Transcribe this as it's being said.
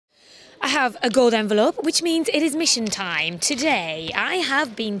have a gold envelope, which means it is mission time. Today, I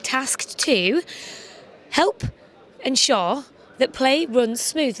have been tasked to help ensure that play runs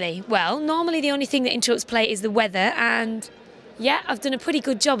smoothly. Well, normally the only thing that interrupts play is the weather, and yeah, I've done a pretty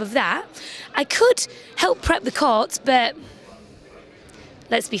good job of that. I could help prep the courts, but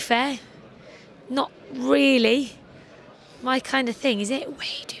let's be fair, not really my kind of thing, is it?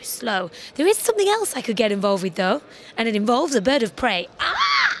 Way too slow. There is something else I could get involved with though, and it involves a bird of prey.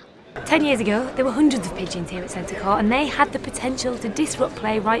 10 years ago, there were hundreds of pigeons here at Centre Court, and they had the potential to disrupt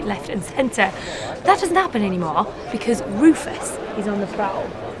play right, left and centre. That doesn't happen anymore because Rufus is on the prowl.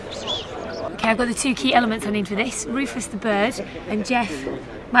 Okay, I've got the two key elements I need for this. Rufus the bird and Jeff,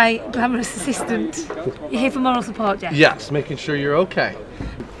 my glamorous assistant. You're here for moral support, Jeff? Yes, making sure you're okay.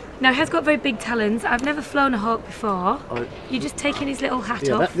 Now, he has got very big talons. I've never flown a hawk before. You're just taking his little hat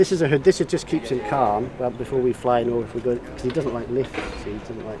off. This is a hood. This just keeps him calm before we fly or if we go, because he doesn't like lifts. See, he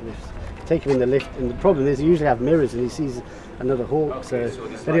doesn't like lifts. Take him in the lift, and the problem is he usually have mirrors and he sees another hawk. So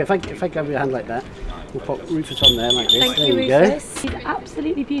anyway, if I grab your hand like that, we'll pop Rufus on there like this. Thank you, Rufus. He's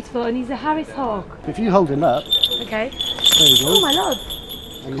absolutely beautiful, and he's a Harris hawk. If you hold him up, okay. There we go. Oh my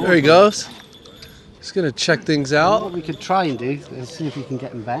lord! There he goes. Just gonna check things out. What we could try and do is see if we can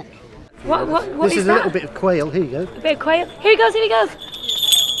get him back. What this is a little bit of quail. Here you go. A bit of quail. Here he goes. Here he goes.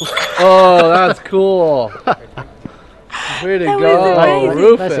 Oh, that's cool. Way to go,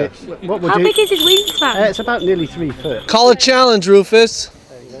 Rufus. How big is his wingspan? It's about nearly 3 foot. Call a challenge, Rufus.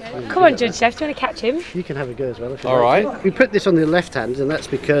 Come on, Judge Chef. Do you want to catch him? You can have a go as well. If you All like. right. We put this on the left hand, and that's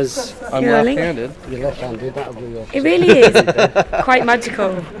because I'm left-handed. You're left-handed. That'll be your. It really is quite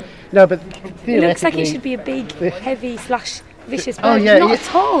magical. No, but It looks like it should be a big, heavy / vicious bird. Oh yeah, not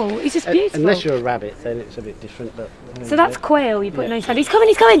at all. He's just beautiful. Unless you're a rabbit, then it's a bit different. But so that's quail you put on his hand. He's coming.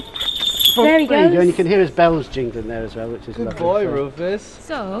 He's coming. There he goes. There you go, and you can hear his bells jingling there as well, which is Good lovely. boy, Rufus.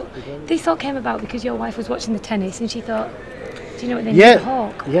 So this all came about because your wife was watching the tennis and she thought, do you know what they need a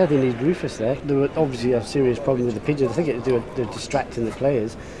hawk? Yeah, they need Rufus there. There were obviously a serious problem with the pigeons. I think it was they're distracting the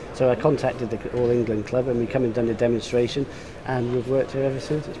players. So I contacted the All England Club and we come and done a demonstration, and we've worked here ever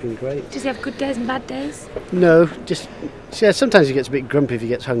since. It's been great. Does he have good days and bad days? No, just yeah. Sometimes he gets a bit grumpy if he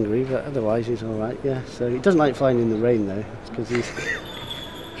gets hungry, but otherwise he's all right. Yeah. So he doesn't like flying in the rain though, because he's.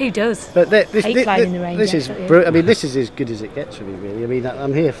 Who does? But hate flying in the rain. This is I mean, this is as good as it gets for me, really. I mean,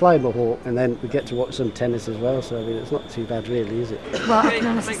 I'm here flying my hawk, and then we get to watch some tennis as well. So I mean, it's not too bad, really, is it? Well, I can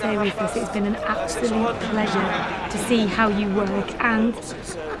honestly say, Rufus, it's been an absolute pleasure to see how you work, and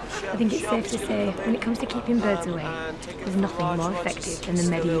I think it's safe to say, when it comes to keeping birds away, there's nothing more effective than the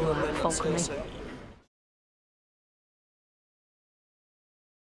medieval falconry.